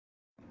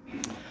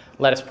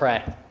Let us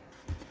pray.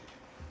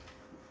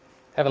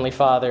 Heavenly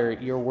Father,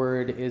 your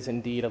word is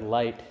indeed a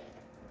light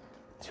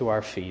to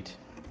our feet.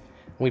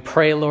 We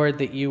pray, Lord,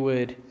 that you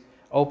would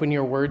open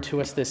your word to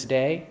us this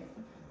day,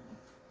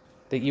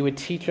 that you would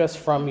teach us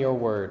from your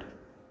word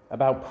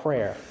about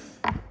prayer,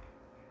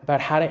 about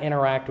how to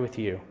interact with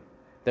you,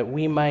 that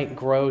we might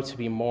grow to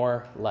be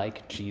more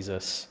like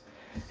Jesus.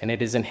 And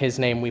it is in his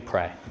name we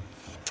pray.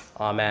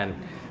 Amen.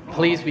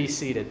 Please be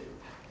seated.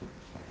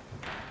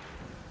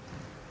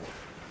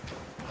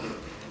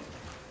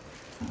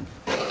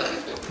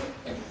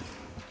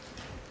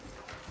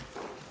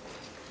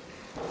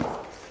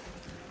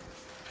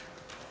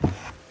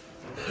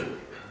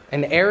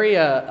 An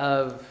area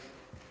of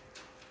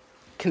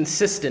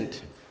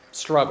consistent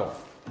struggle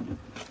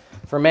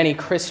for many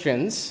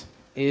Christians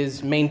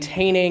is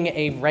maintaining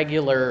a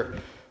regular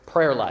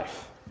prayer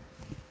life.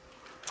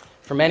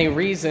 For many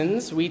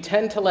reasons, we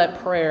tend to let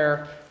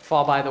prayer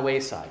fall by the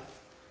wayside.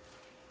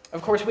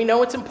 Of course, we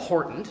know it's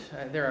important.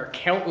 There are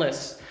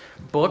countless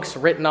books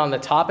written on the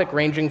topic,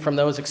 ranging from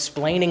those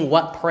explaining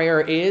what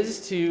prayer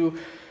is to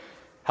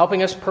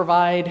helping us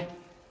provide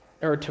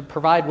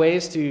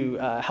ways to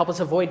help us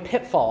avoid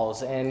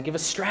pitfalls and give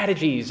us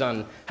strategies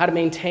on how to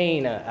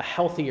maintain a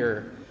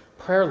healthier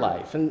prayer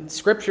life. And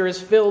Scripture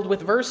is filled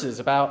with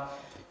verses about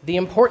the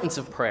importance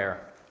of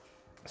prayer.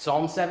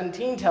 Psalm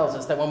 17 tells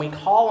us that when we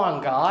call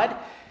on God,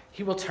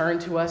 he will turn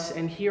to us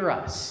and hear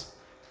us.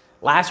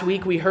 Last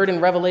week we heard in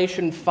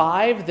Revelation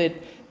 5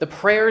 that the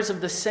prayers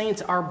of the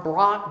saints are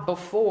brought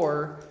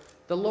before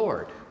the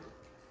Lord.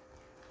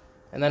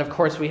 And then, of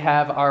course, we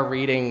have our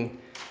reading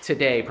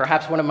today,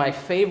 perhaps one of my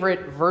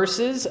favorite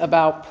verses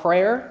about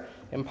prayer,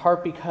 in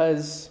part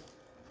because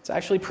it's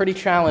actually pretty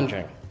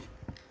challenging.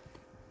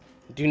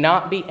 Do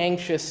not be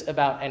anxious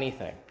about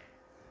anything,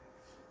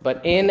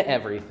 but in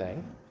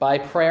everything, by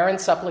prayer and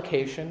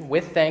supplication,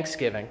 with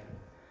thanksgiving,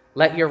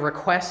 let your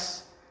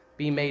requests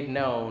be made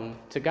known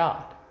to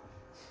God.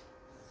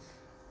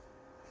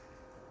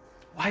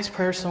 Why is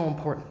prayer so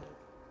important?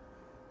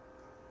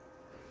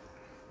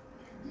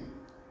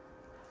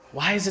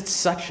 Why is it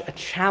such a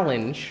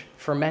challenge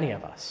for many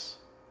of us?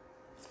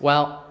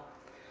 Well,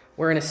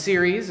 we're in a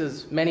series,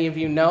 as many of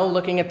you know,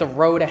 looking at the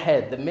road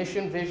ahead, the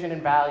mission, vision,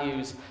 and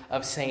values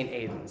of St.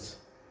 Aidan's.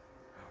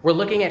 We're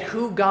looking at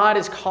who God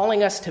is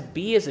calling us to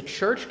be as a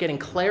church, getting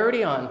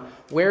clarity on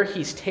where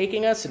he's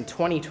taking us in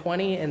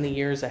 2020 and the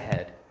years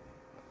ahead.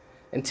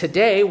 And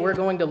today, we're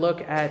going to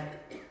look at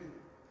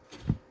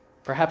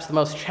perhaps the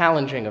most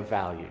challenging of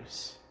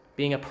values,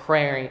 being a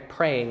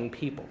praying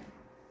people.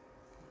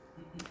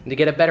 And to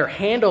get a better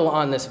handle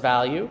on this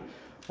value,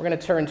 we're going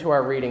to turn to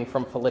our reading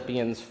from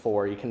Philippians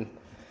 4. You can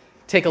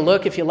take a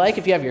look if you like.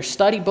 If you have your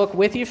study book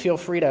with you, feel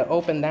free to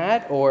open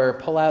that or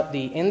pull out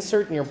the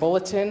insert in your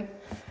bulletin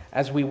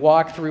as we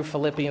walk through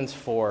Philippians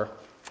 4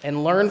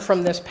 and learn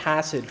from this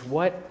passage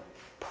what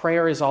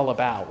prayer is all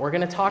about. We're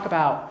going to talk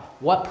about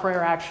what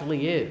prayer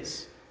actually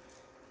is,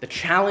 the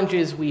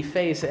challenges we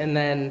face, and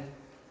then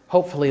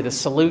hopefully the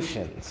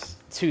solutions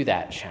to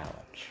that challenge.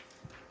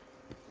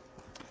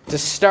 To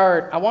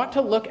start, I want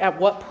to look at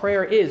what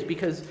prayer is,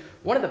 because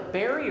one of the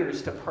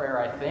barriers to prayer,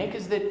 I think,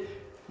 is that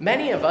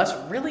many of us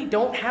really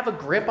don't have a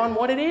grip on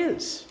what it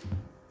is.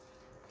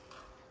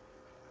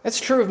 That's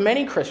true of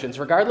many Christians,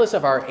 regardless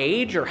of our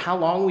age or how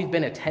long we've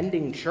been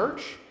attending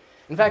church.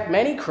 In fact,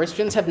 many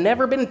Christians have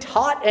never been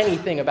taught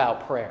anything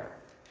about prayer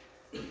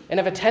and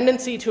have a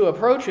tendency to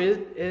approach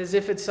it as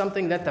if it's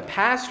something that the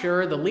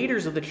pastor, the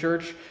leaders of the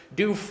church,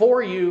 do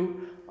for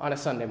you on a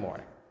Sunday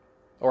morning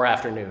or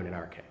afternoon in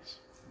our case.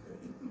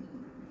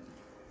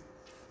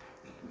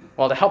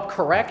 Well, to help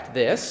correct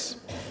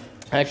this,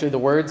 actually the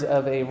words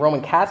of a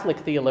Roman Catholic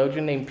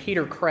theologian named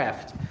Peter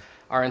Kreeft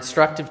are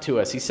instructive to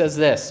us. He says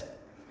this: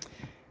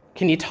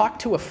 can you talk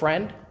to a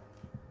friend?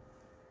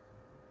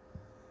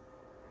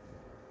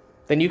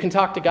 Then you can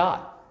talk to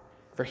God,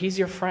 for he's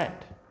your friend.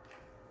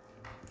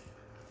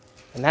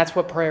 And that's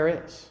what prayer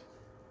is.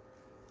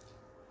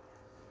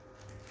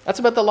 That's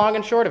about the long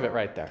and short of it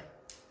right there.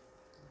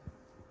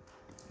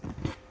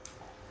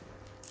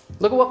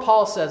 Look at what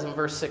Paul says in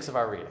verse 6 of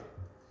our reading.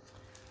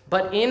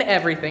 But in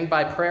everything,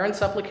 by prayer and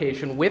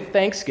supplication, with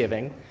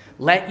thanksgiving,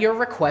 let your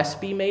requests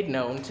be made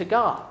known to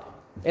God.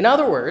 In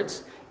other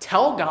words,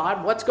 tell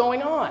God what's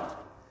going on.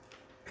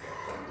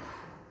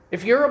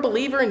 If you're a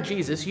believer in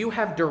Jesus, you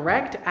have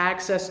direct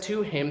access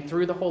to him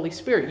through the Holy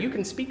Spirit. You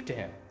can speak to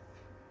him.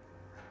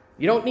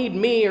 You don't need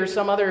me or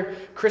some other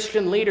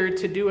Christian leader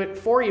to do it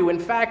for you. In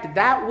fact,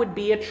 that would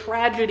be a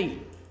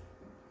tragedy,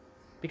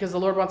 because the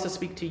Lord wants to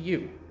speak to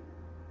you.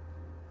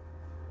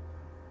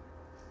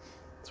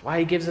 That's why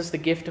he gives us the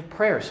gift of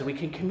prayer, so we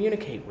can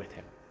communicate with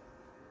him.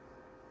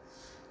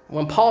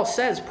 When Paul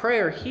says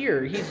prayer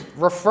here, he's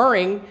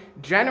referring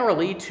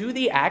generally to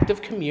the act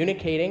of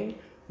communicating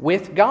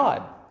with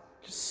God.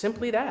 Just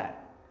simply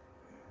that.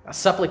 A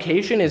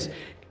supplication is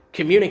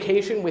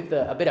communication with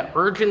a bit of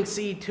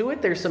urgency to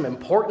it. There's some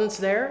importance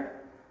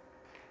there.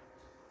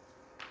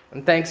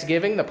 And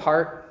thanksgiving, the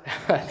part,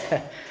 I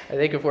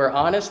think if we're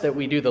honest, that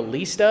we do the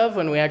least of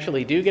when we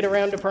actually do get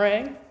around to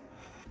praying.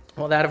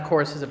 Well, that, of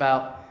course, is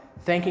about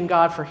thanking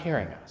God for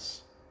hearing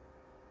us,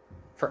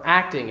 for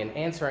acting and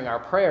answering our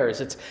prayers.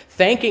 It's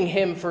thanking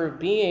Him for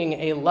being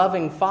a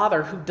loving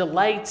Father who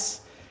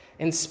delights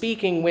in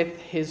speaking with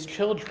His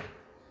children.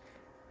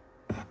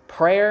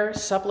 Prayer,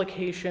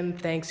 supplication,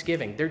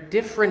 thanksgiving. They're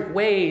different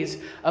ways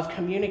of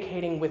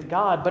communicating with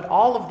God, but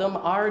all of them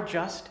are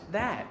just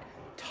that,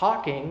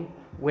 talking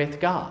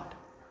with God.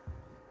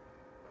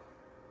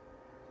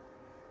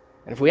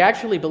 And if we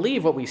actually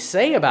believe what we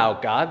say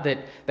about God,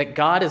 that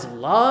God is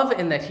love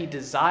and that He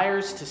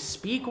desires to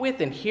speak with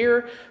and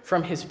hear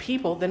from His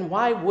people, then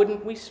why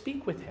wouldn't we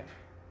speak with Him?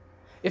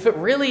 If it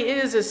really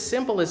is as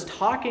simple as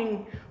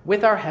talking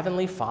with our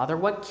Heavenly Father,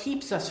 what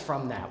keeps us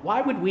from that?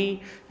 Why would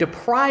we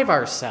deprive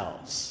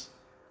ourselves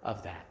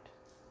of that?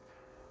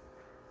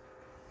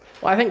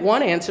 Well, I think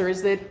one answer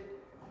is that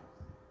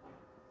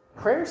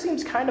prayer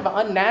seems kind of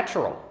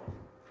unnatural.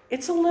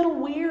 It's a little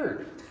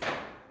weird.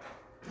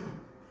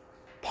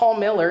 Paul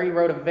Miller, he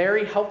wrote a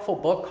very helpful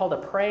book called A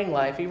Praying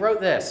Life. He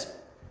wrote this: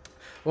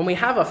 when we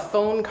have a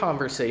phone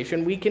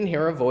conversation, we can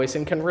hear a voice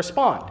and can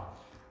respond.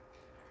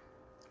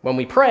 When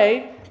we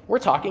pray, we're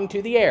talking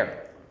to the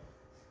air.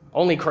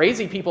 Only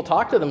crazy people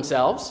talk to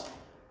themselves.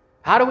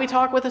 How do we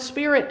talk with a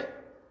spirit?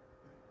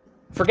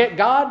 Forget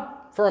God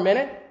for a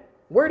minute.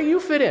 Where do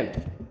you fit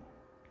in?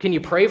 Can you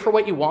pray for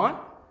what you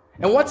want?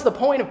 And what's the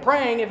point of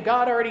praying if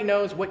God already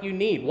knows what you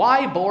need?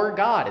 Why bore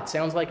God? It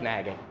sounds like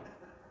nagging.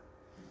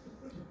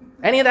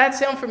 Any of that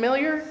sound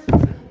familiar?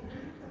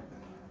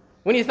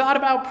 When you thought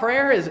about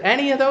prayer, has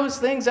any of those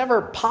things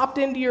ever popped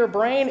into your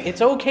brain?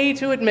 It's okay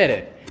to admit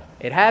it.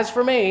 It has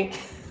for me.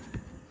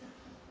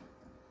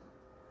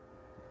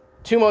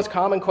 Two most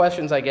common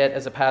questions I get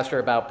as a pastor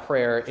about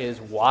prayer is,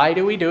 why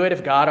do we do it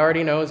if God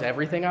already knows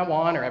everything I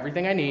want or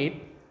everything I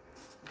need?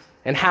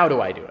 And how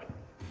do I do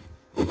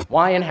it?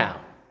 Why and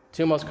how?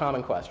 Two most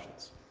common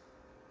questions.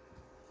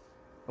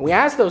 And we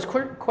ask those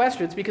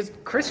questions because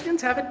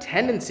Christians have a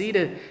tendency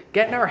to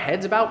get in our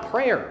heads about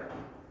prayer.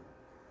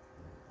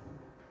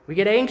 We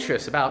get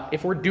anxious about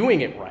if we're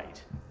doing it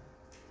right.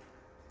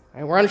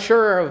 And we're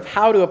unsure of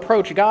how to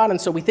approach God,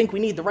 and so we think we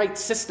need the right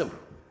system.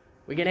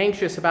 We get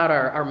anxious about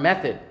our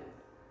method.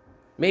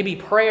 Maybe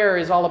prayer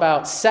is all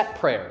about set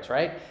prayers,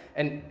 right?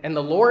 And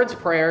the Lord's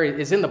Prayer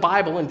is in the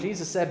Bible, and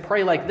Jesus said,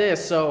 pray like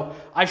this, so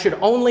I should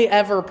only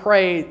ever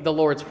pray the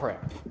Lord's Prayer.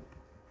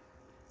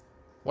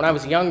 When I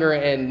was younger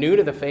and new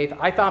to the faith,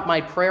 I thought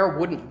my prayer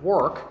wouldn't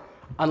work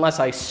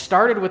unless I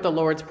started with the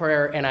Lord's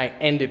Prayer and I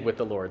ended with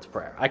the Lord's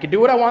Prayer. I could do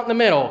what I want in the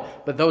middle,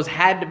 but those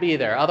had to be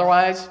there.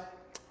 Otherwise,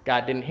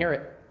 God didn't hear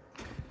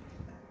it.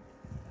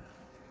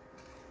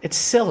 It's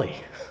silly.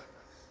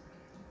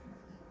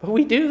 But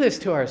we do this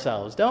to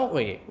ourselves, don't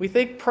we? We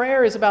think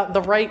prayer is about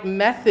the right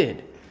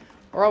method,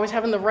 or always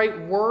having the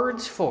right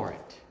words for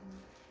it.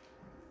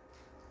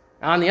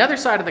 On the other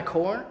side of the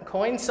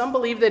coin, some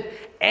believe that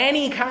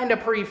any kind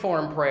of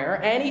preformed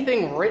prayer,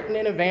 anything written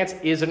in advance,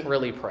 isn't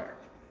really prayer,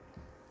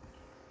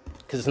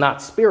 because it's not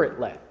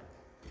Spirit-led.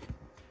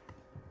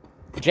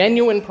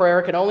 Genuine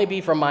prayer can only be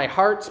from my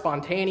heart,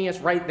 spontaneous,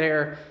 right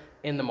there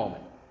in the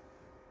moment.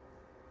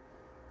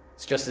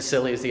 It's just as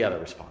silly as the other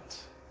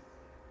response.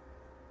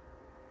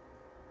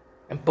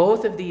 And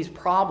both of these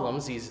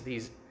problems,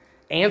 these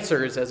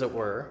answers, as it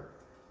were,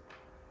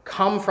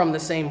 come from the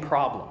same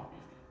problem.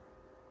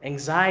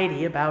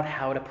 Anxiety about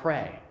how to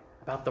pray,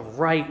 about the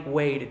right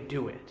way to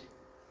do it.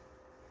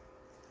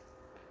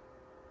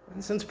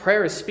 And since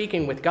prayer is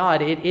speaking with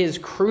God, it is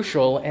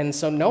crucial, and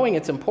so knowing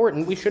it's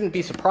important, we shouldn't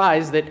be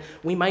surprised that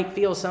we might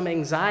feel some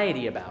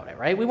anxiety about it,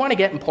 right? We want to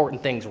get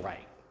important things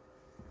right.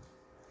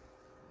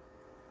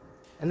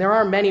 And there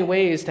are many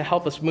ways to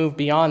help us move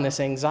beyond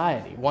this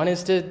anxiety. One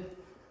is to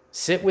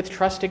sit with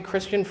trusted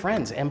Christian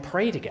friends and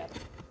pray together.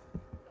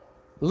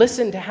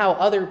 Listen to how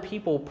other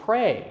people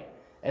pray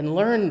and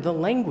learn the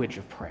language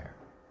of prayer.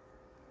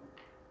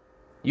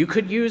 You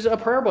could use a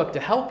prayer book to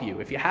help you.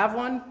 If you have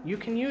one, you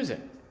can use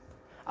it.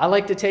 I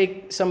like to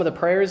take some of the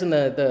prayers in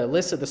the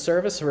list of the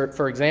service.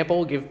 For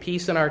example, give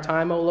peace in our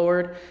time, O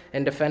Lord,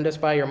 and defend us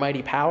by your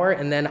mighty power.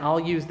 And then I'll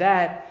use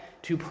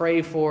that to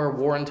pray for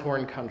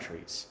war-torn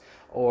countries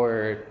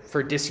or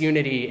for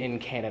disunity in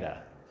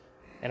Canada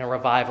and a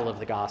revival of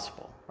the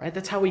gospel. Right?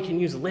 That's how we can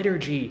use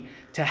liturgy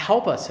to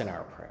help us in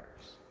our prayers.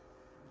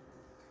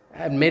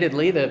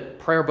 Admittedly, the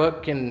prayer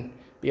book can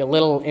be a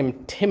little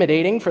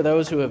intimidating for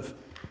those who have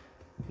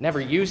never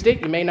used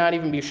it. You may not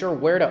even be sure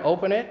where to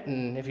open it,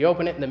 and if you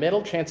open it in the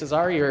middle, chances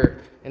are you're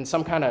in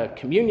some kind of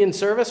communion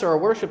service or a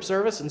worship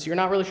service, and so you're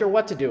not really sure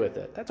what to do with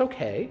it. That's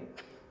okay.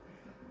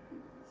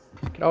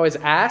 You can always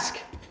ask.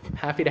 I'm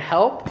happy to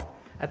help.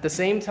 At the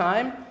same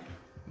time,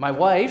 my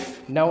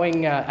wife,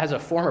 knowing as a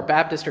former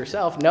Baptist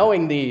herself,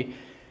 knowing the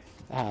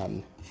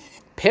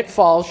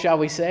pitfalls, shall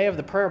we say, of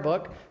the prayer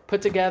book, put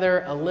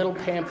together a little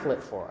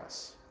pamphlet for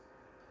us.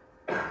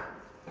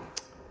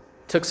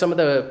 Took some of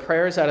the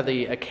prayers out of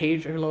the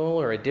occasional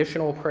or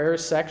additional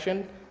prayers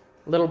section,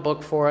 little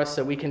book for us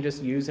that we can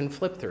just use and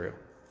flip through.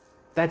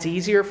 If that's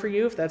easier for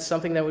you, if that's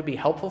something that would be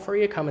helpful for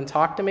you, come and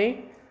talk to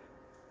me.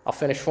 I'll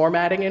finish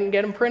formatting and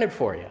get them printed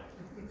for you.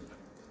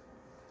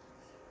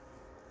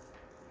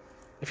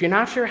 If you're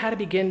not sure how to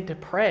begin to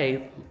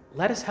pray,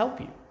 let us help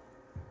you.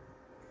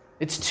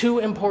 It's too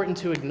important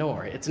to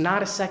ignore. It's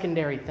not a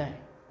secondary thing.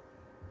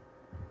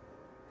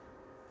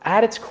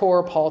 At its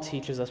core, Paul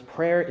teaches us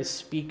prayer is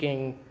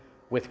speaking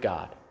with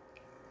God.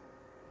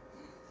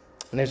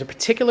 And there's a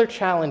particular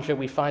challenge that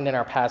we find in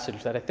our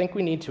passage that I think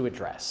we need to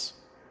address.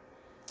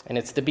 And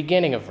it's the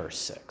beginning of verse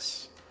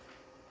 6.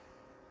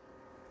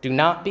 Do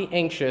not be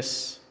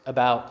anxious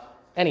about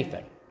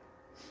anything.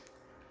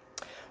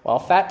 Well,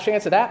 fat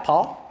chance of that,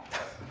 Paul.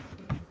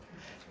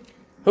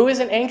 Who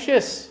isn't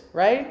anxious,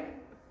 right?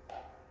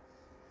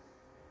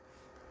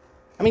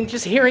 I mean,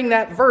 just hearing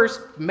that verse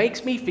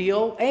makes me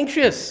feel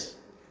anxious.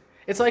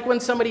 It's like when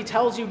somebody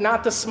tells you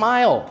not to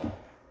smile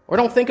or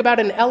don't think about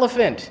an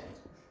elephant.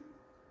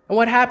 And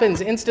what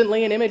happens?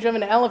 Instantly, an image of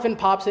an elephant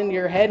pops into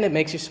your head and it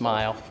makes you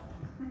smile.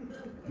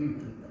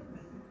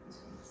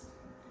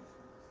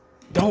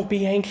 Don't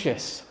be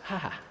anxious.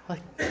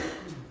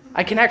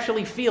 I can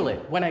actually feel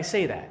it when I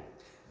say that.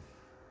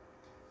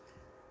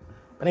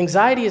 But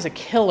anxiety is a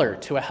killer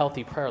to a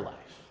healthy prayer life.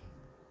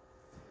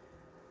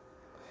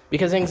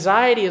 Because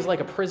anxiety is like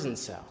a prison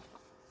cell.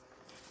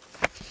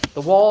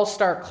 The walls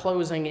start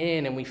closing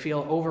in and we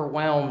feel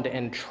overwhelmed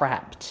and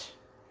trapped.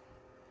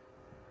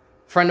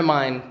 A friend of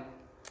mine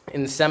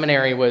in the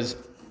seminary was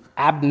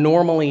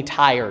abnormally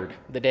tired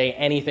the day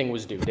anything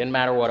was due. Didn't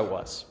matter what it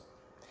was.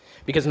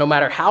 Because no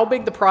matter how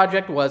big the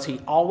project was, he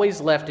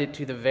always left it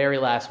to the very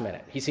last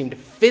minute. He seemed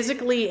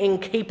physically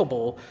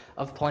incapable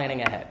of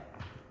planning ahead.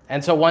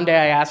 And so one day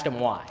I asked him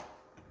why.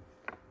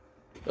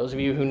 Those of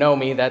you who know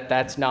me,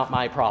 that's not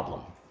my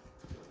problem.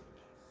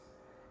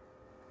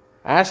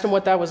 I asked him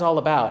what that was all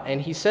about,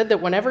 and he said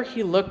that whenever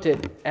he looked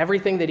at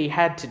everything that he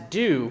had to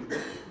do,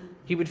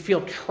 he would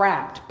feel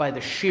trapped by the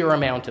sheer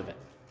amount of it.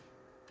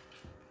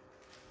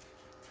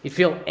 He'd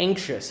feel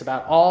anxious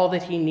about all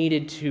that he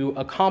needed to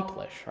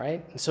accomplish,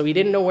 right? And so he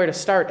didn't know where to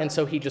start, and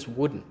so he just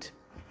wouldn't.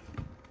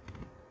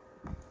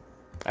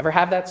 Ever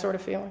have that sort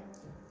of feeling?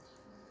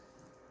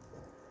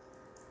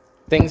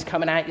 Things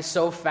coming at you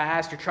so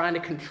fast, you're trying to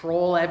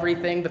control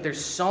everything, but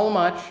there's so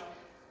much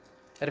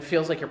that it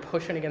feels like you're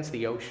pushing against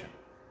the ocean.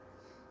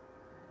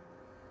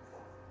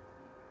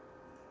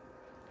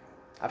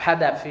 I've had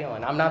that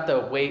feeling. I'm not the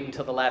wait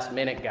until the last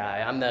minute guy.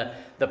 I'm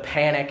the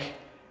panic,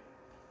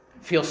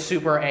 feel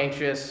super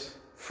anxious,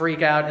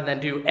 freak out, and then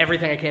do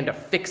everything I can to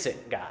fix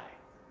it guy.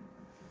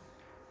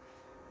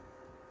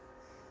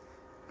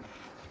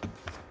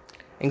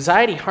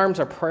 Anxiety harms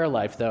our prayer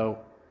life, though,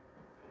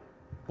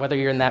 whether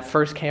you're in that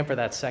first camp or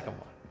that second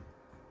one.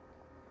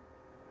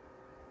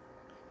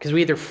 Because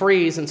we either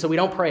freeze and so we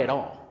don't pray at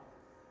all,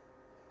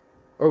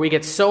 or we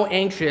get so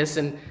anxious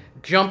and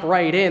jump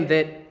right in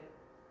that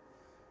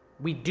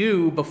we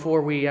do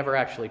before we ever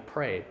actually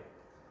prayed.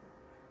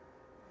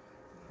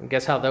 And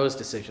guess how those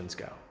decisions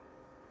go?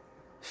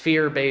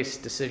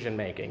 Fear-based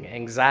decision-making,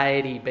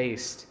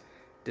 anxiety-based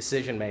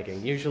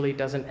decision-making usually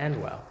doesn't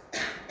end well.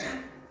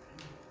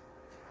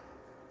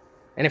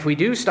 And if we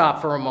do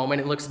stop for a moment,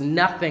 it looks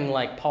nothing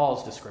like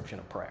Paul's description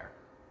of prayer.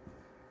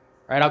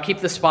 All right, I'll keep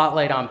the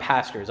spotlight on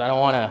pastors. I don't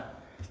want to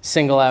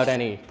single out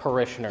any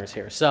parishioners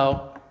here.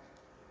 So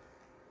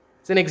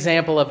it's an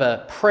example of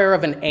a prayer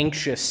of an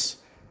anxious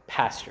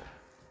pastor.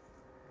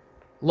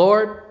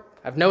 Lord,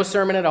 I have no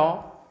sermon at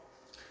all.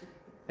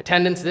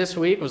 Attendance this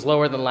week was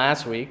lower than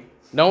last week.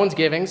 No one's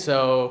giving,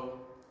 so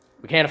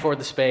we can't afford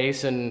the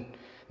space, and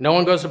no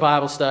one goes to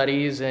Bible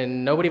studies,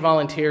 and nobody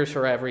volunteers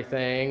for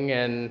everything,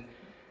 and,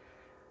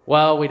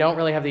 well, we don't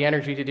really have the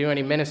energy to do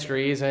any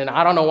ministries, and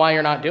I don't know why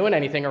you're not doing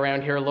anything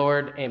around here,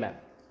 Lord. Amen.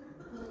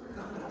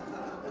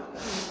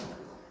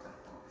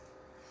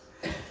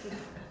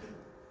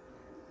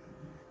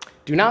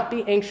 Do not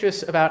be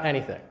anxious about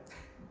anything,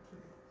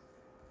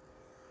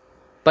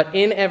 but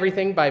in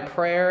everything by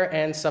prayer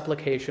and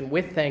supplication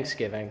with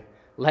thanksgiving,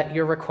 let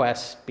your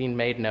requests be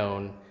made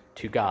known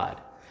to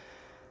God.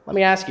 Let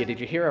me ask you, did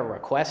you hear a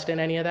request in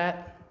any of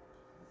that?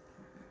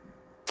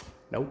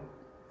 Nope.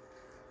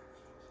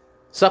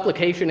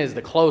 Supplication is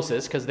the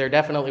closest because there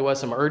definitely was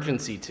some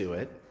urgency to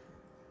it.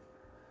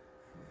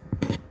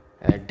 And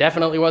there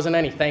definitely wasn't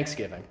any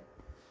thanksgiving.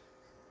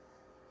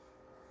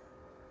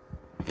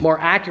 More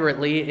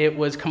accurately, it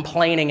was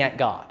complaining at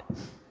God.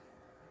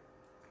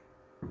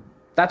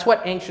 That's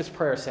what anxious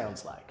prayer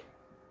sounds like,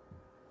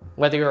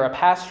 whether you're a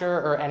pastor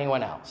or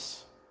anyone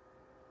else.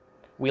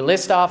 We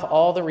list off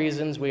all the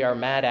reasons we are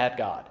mad at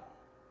God,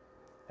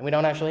 and we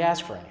don't actually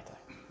ask for anything.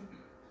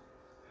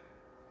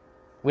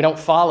 We don't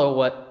follow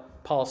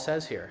what Paul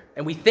says here,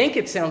 and we think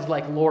it sounds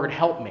like, Lord,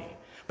 help me,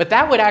 but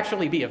that would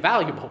actually be a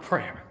valuable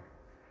prayer.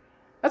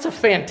 That's a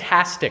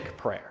fantastic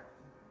prayer.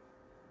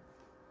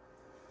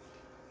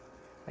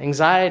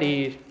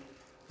 Anxiety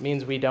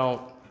means we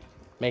don't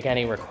make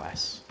any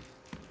requests.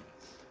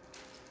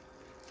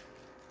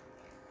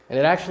 And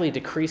it actually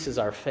decreases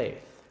our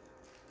faith.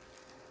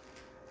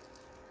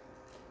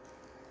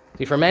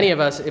 See, for many of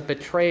us, it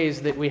betrays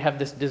that we have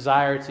this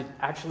desire to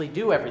actually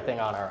do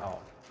everything on our own.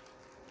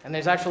 And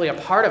there's actually a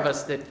part of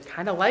us that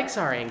kind of likes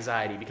our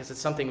anxiety because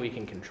it's something we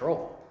can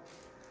control,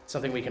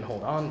 something we can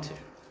hold on to.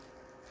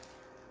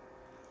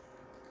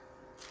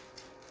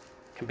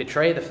 can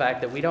betray the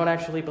fact that we don't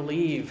actually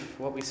believe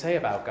what we say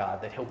about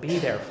God, that he'll be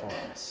there for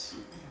us.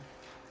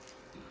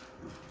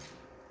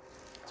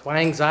 That's why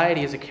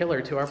anxiety is a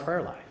killer to our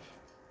prayer life.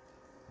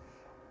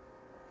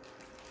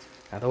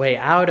 Now, the way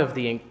out of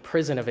the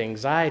prison of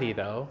anxiety,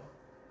 though,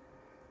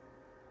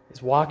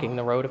 is walking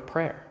the road of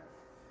prayer.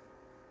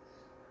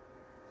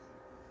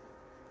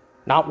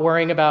 Not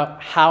worrying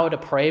about how to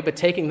pray, but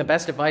taking the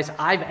best advice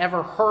I've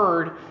ever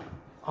heard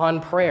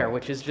on prayer,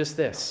 which is just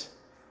this: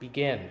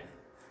 begin.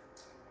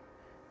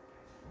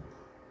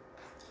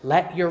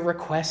 Let your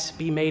requests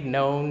be made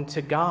known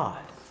to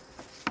God.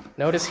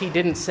 Notice he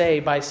didn't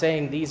say by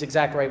saying these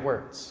exact right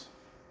words.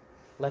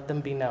 Let them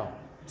be known.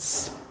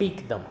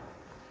 Speak them.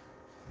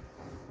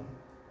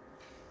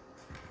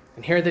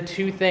 And here are the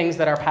two things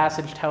that our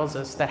passage tells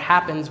us that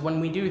happens when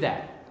we do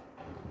that.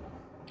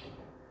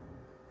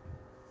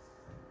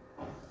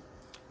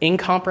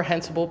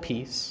 Incomprehensible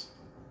peace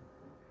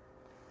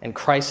and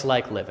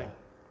Christ-like living.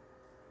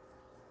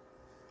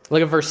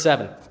 Look at verse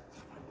 7.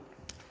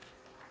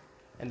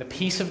 And the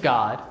peace of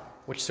God,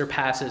 which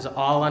surpasses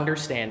all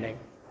understanding,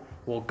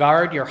 will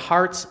guard your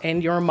hearts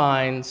and your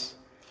minds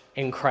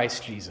in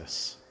Christ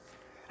Jesus.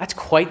 That's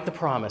quite the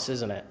promise,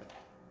 isn't it?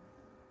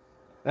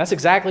 That's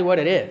exactly what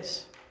it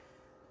is.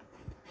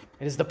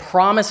 It is the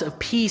promise of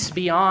peace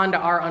beyond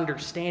our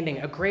understanding,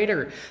 a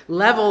greater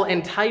level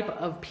and type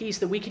of peace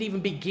that we could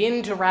even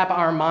begin to wrap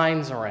our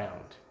minds around.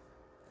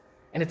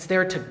 And it's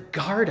there to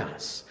guard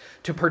us,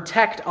 to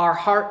protect our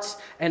hearts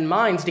and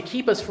minds, to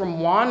keep us from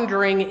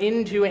wandering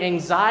into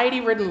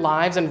anxiety-ridden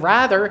lives and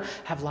rather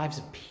have lives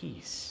of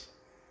peace.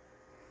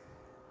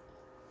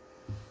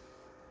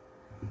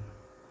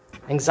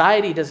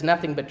 Anxiety does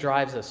nothing but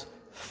drives us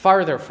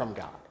farther from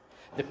God.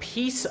 The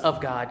peace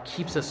of God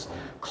keeps us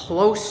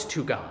close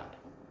to God.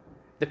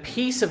 The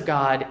peace of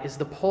God is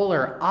the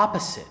polar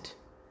opposite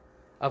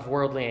of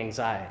worldly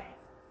anxiety.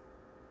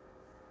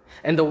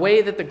 And the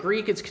way that the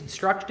Greek is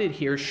constructed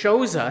here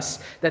shows us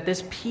that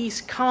this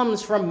peace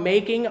comes from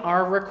making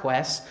our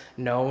requests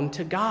known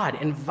to God,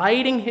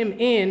 inviting him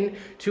in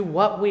to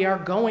what we are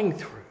going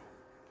through.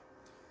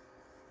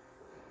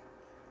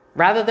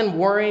 Rather than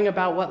worrying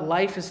about what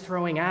life is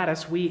throwing at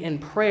us, we in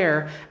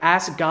prayer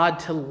ask God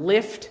to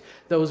lift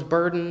those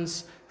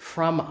burdens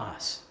from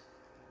us.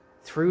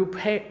 Through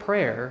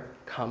prayer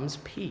comes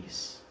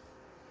peace.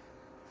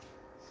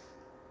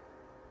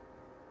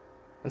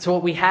 And so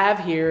what we have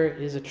here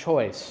is a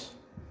choice.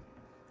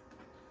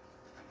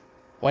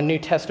 One New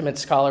Testament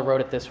scholar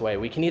wrote it this way: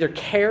 we can either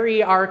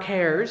carry our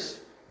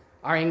cares,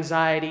 our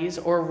anxieties,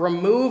 or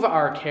remove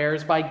our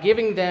cares by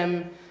giving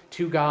them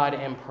to God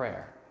in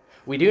prayer.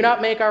 We do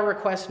not make our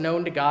requests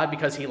known to God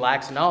because he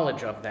lacks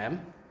knowledge of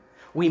them.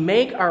 We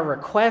make our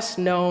requests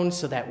known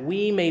so that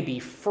we may be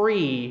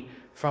free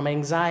from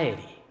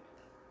anxiety.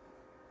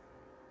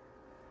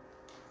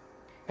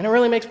 And it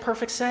really makes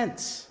perfect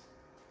sense.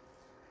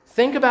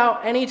 Think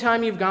about any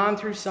time you've gone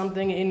through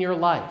something in your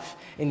life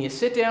and you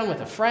sit down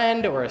with a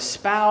friend or a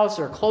spouse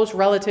or a close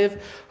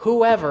relative,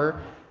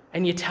 whoever,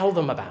 and you tell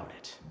them about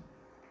it.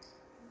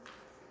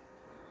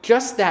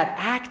 Just that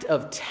act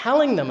of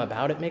telling them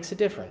about it makes a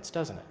difference,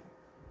 doesn't it?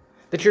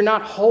 That you're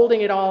not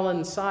holding it all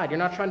inside. You're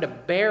not trying to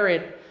bear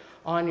it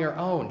on your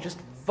own. Just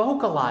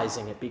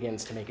vocalizing it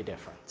begins to make a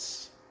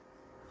difference.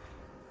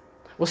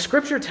 Well,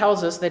 Scripture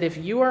tells us that if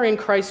you are in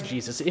Christ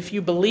Jesus, if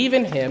you believe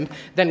in him,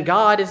 then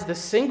God is the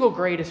single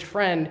greatest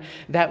friend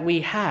that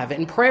we have.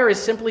 And prayer is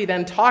simply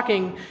then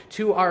talking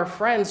to our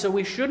friends, so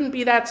we shouldn't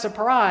be that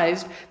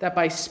surprised that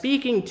by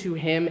speaking to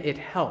him, it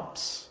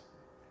helps.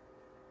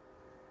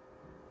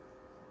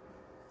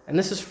 And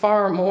this is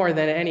far more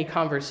than any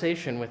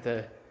conversation with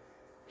a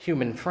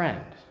human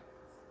friend.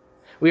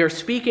 We are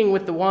speaking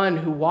with the one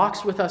who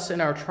walks with us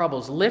in our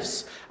troubles,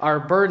 lifts our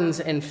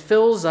burdens, and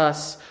fills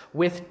us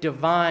with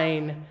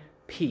divine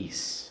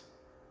peace.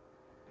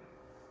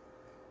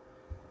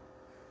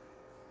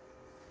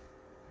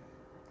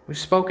 We've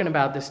spoken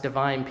about this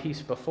divine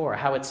peace before,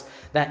 how it's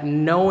that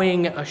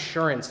knowing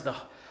assurance, the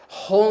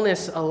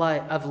wholeness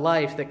of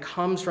life that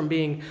comes from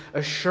being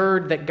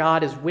assured that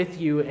God is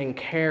with you and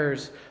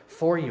cares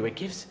for you. It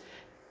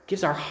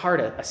gives our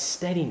heart a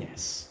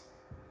steadiness,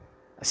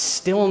 a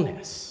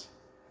stillness.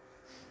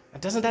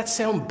 Doesn't that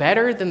sound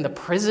better than the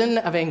prison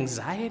of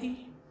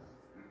anxiety?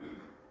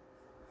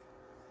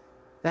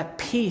 That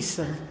peace,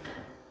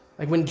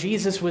 like when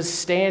Jesus was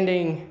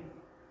standing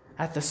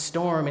at the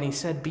storm and he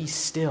said, "Be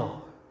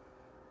still."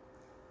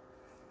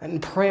 And in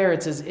prayer,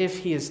 it's as if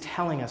he is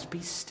telling us, "Be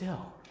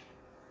still.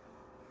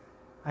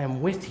 I am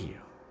with you."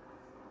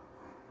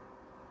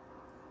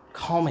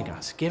 Calming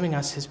us, giving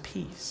us his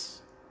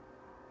peace.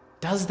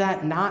 Does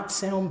that not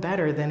sound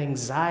better than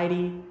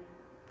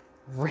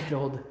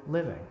anxiety-riddled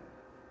living?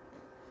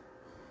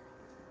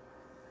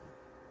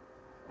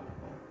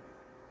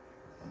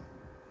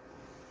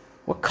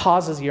 What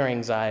causes your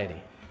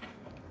anxiety?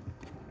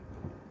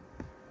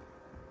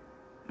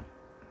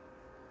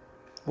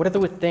 What are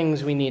the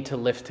things we need to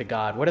lift to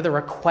God? What are the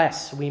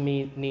requests we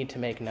need to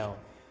make known?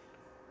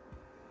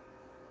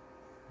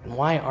 And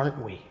why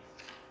aren't we?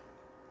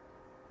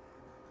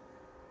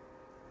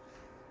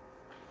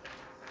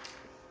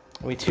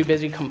 Are we too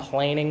busy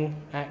complaining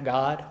at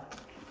God?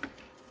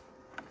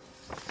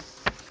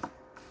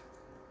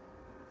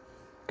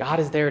 God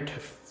is there to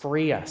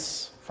free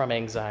us from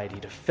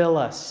anxiety, to fill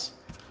us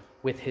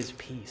with his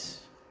peace.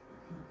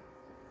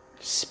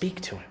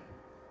 Speak to him.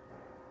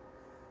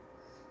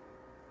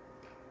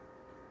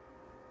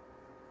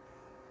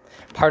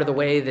 Part of the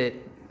way that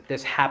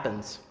this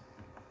happens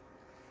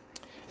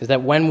is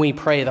that when we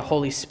pray, the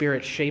Holy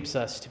Spirit shapes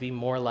us to be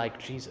more like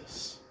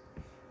Jesus.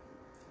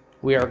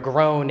 We are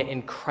grown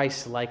in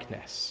Christ's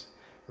likeness.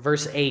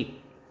 Verse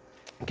 8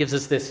 gives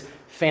us this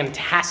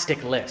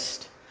fantastic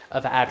list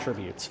of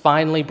attributes.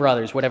 Finally,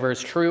 brothers, whatever is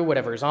true,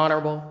 whatever is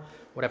honorable,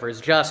 whatever is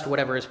just,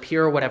 whatever is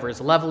pure, whatever is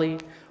lovely,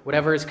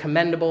 whatever is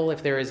commendable,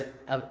 if there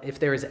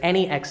is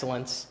any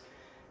excellence,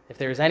 if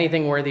there is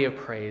anything worthy of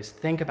praise,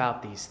 think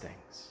about these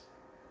things.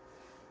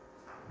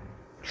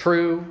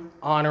 True,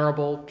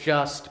 honorable,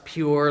 just,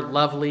 pure,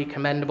 lovely,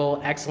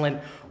 commendable,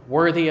 excellent,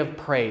 worthy of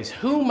praise.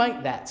 Who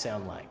might that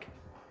sound like?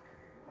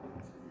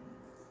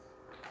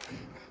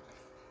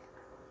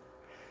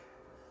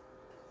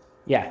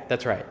 Yeah,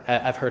 that's right.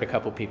 I've heard a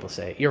couple people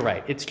say, you're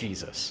right, it's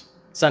Jesus.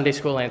 Sunday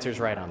school answers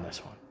right on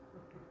this one.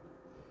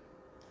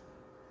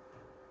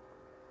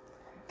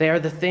 They are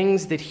the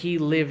things that he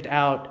lived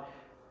out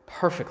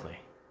perfectly.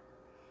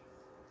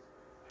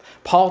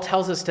 Paul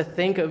tells us to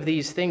think of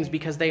these things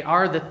because they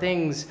are the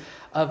things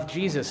of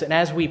Jesus. And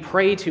as we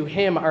pray to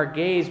him, our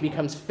gaze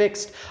becomes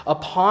fixed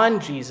upon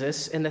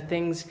Jesus and the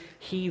things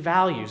he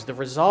values. The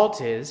result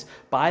is,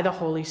 by the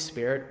Holy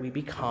Spirit, we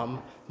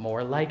become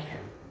more like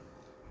him.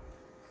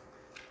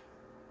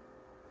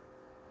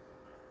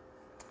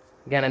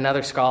 Again,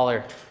 another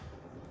scholar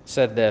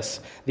said this: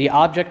 the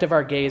object of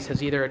our gaze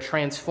has either a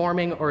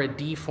transforming or a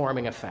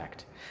deforming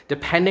effect,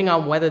 depending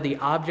on whether the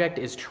object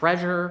is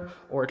treasure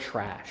or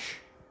trash.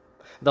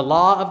 The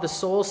law of the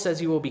soul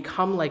says you will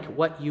become like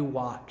what you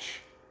watch.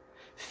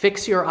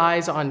 Fix your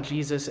eyes on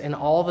Jesus and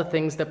all the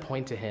things that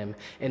point to him,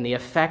 and the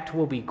effect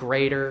will be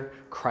greater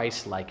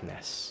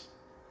Christ-likeness.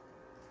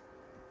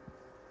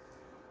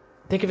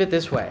 Think of it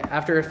this way.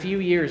 After a few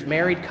years,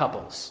 married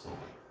couples,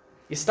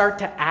 you start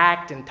to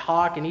act and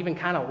talk and even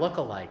kind of look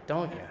alike,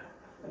 don't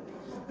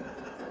you?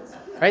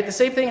 Right? The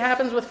same thing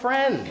happens with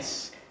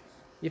friends.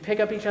 You pick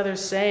up each other's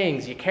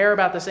sayings. You care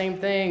about the same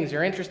things.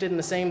 You're interested in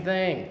the same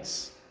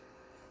things.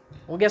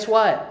 Well, guess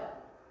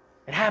what?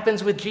 It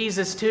happens with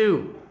Jesus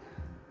too.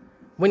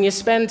 When you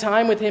spend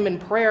time with him in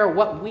prayer,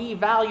 what we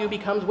value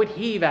becomes what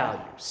he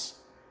values.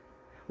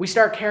 We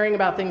start caring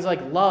about things like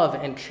love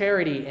and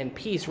charity and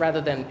peace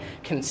rather than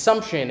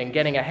consumption and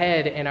getting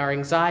ahead and our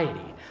anxiety.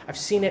 I've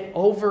seen it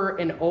over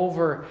and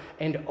over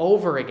and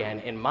over again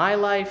in my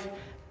life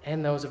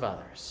and those of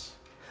others.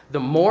 The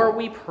more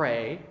we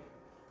pray,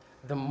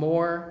 the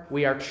more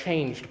we are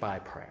changed by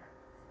prayer.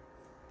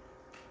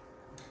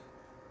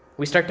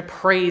 We start to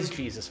praise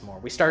Jesus more.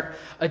 We start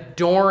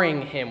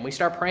adoring him. We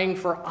start praying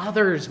for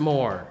others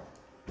more.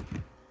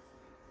 It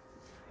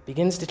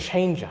begins to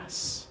change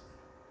us.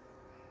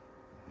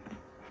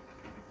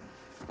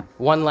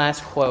 One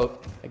last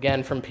quote,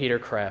 again from Peter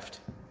Kreeft.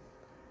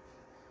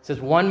 It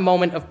says, one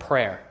moment of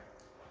prayer,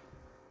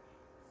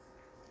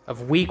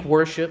 of weak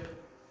worship,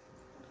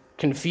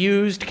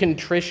 confused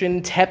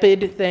contrition,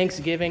 tepid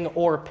thanksgiving,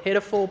 or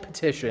pitiful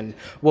petition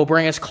will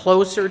bring us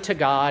closer to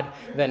God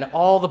than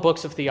all the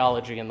books of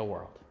theology in the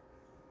world.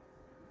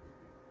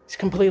 He's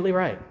completely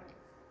right.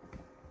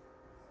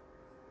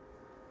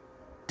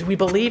 Do we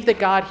believe that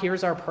God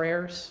hears our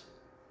prayers?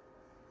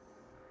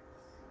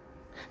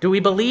 Do we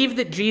believe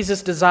that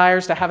Jesus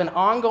desires to have an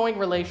ongoing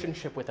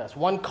relationship with us,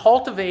 one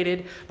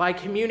cultivated by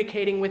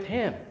communicating with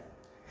him?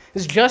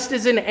 It's just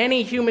as in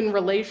any human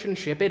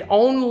relationship, it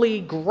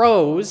only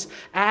grows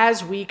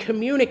as we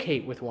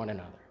communicate with one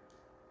another.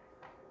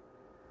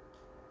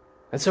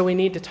 And so we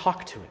need to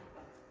talk to him.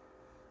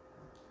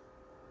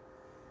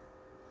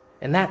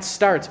 And that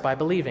starts by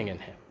believing in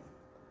him,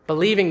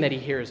 believing that he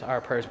hears our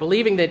prayers,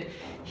 believing that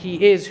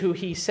he is who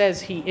he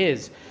says he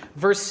is.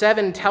 Verse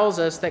 7 tells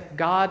us that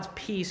God's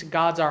peace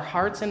guards our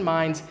hearts and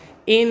minds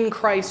in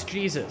Christ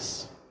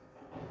Jesus.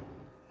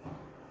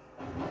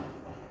 I'm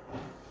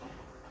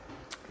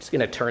just going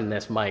to turn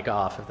this mic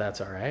off if that's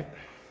all right.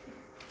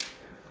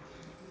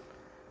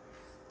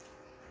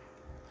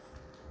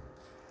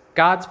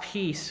 God's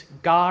peace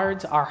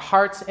guards our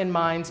hearts and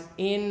minds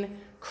in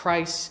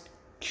Christ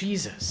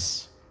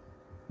Jesus.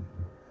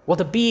 Well,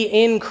 to be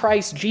in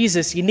Christ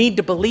Jesus, you need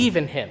to believe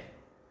in him.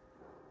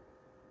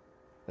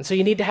 And so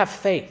you need to have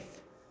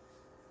faith.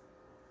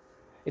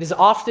 It is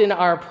often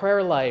our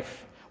prayer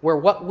life where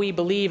what we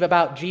believe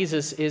about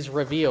Jesus is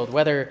revealed,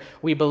 whether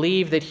we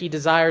believe that he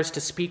desires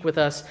to speak with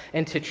us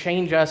and to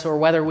change us, or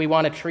whether we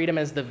want to treat him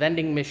as the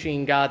vending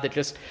machine God that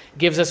just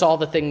gives us all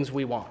the things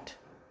we want.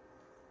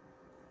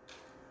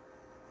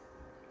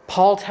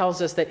 Paul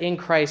tells us that in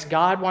Christ,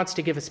 God wants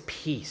to give us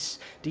peace.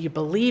 Do you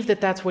believe that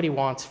that's what he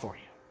wants for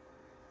you?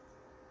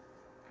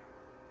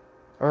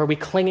 Or are we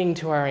clinging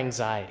to our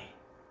anxiety?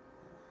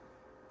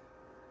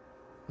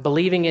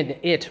 Believing in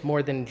it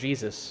more than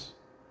Jesus?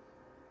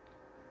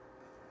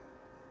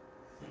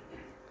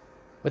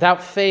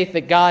 Without faith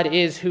that God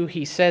is who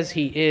he says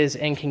he is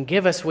and can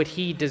give us what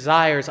he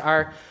desires,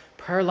 our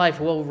prayer life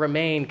will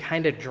remain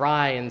kind of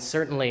dry and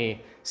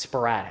certainly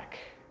sporadic.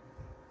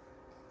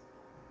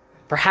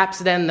 Perhaps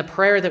then the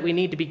prayer that we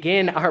need to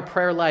begin our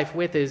prayer life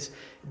with is,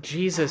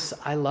 Jesus,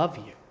 I love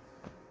you.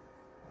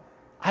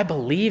 I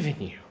believe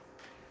in you.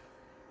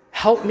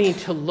 Help me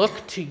to look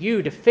to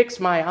you, to fix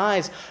my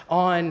eyes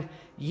on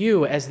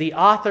you as the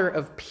author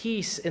of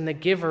peace and the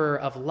giver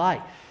of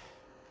life.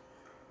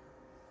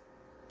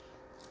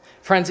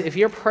 Friends, if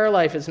your prayer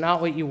life is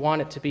not what you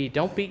want it to be,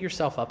 don't beat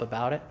yourself up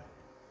about it.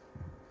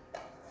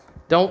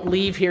 Don't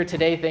leave here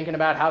today thinking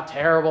about how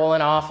terrible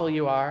and awful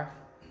you are.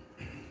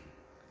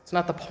 It's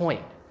not the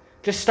point.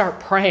 Just start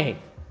praying.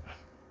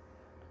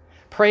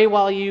 Pray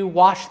while you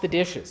wash the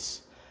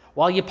dishes,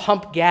 while you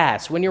pump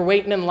gas, when you're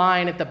waiting in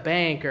line at the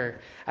bank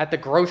or at the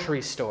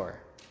grocery store.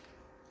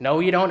 No,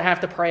 you don't have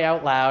to pray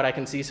out loud. I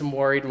can see some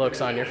worried looks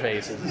on your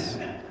faces.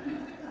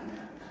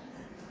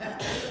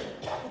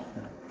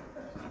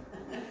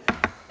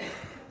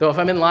 Though if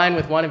I'm in line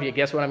with one of you,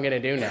 guess what I'm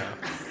going to do now?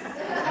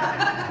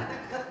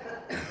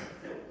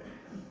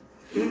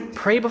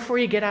 Pray before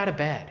you get out of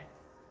bed.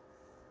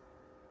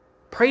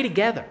 Pray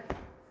together.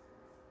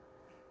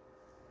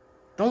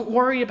 Don't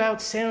worry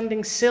about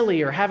sounding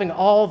silly or having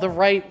all the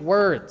right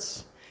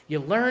words. You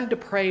learn to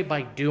pray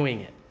by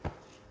doing it.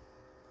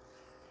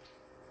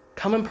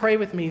 Come and pray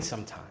with me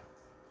sometime.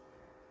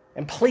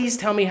 And please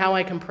tell me how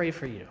I can pray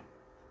for you.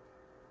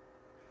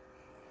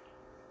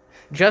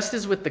 Just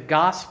as with the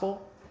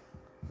gospel,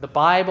 the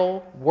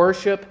Bible,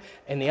 worship,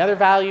 and the other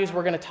values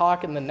we're going to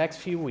talk in the next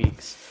few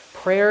weeks,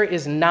 prayer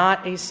is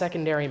not a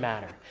secondary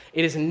matter.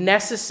 It is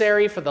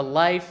necessary for the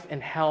life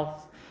and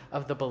health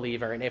of the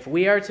believer. And if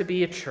we are to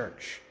be a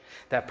church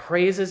that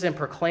praises and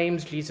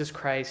proclaims Jesus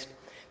Christ,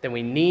 then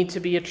we need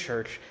to be a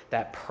church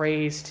that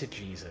prays to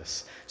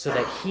Jesus so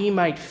that he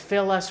might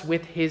fill us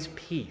with his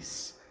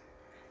peace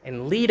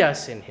and lead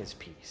us in his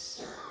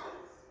peace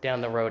down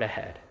the road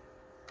ahead.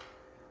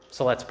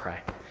 So let's pray.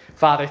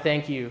 Father,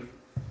 thank you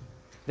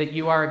that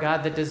you are a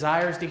God that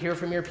desires to hear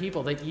from your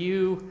people, that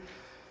you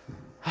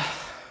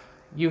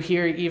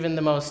hear even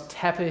the most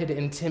tepid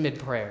and timid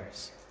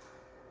prayers.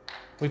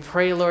 We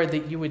pray, Lord,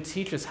 that you would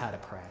teach us how to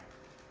pray,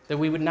 that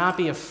we would not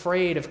be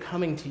afraid of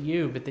coming to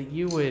you, but that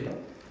you would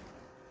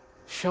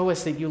show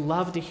us that you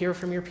love to hear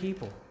from your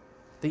people,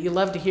 that you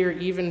love to hear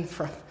even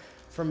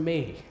from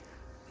me.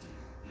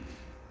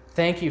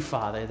 Thank you,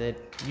 Father, that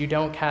you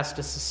don't cast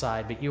us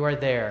aside, but you are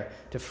there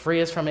to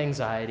free us from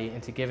anxiety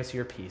and to give us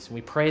your peace. And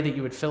we pray that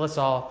you would fill us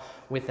all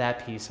with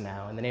that peace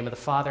now. In the name of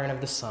the Father, and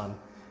of the Son,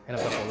 and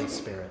of the Holy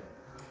Spirit.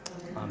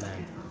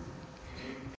 Amen.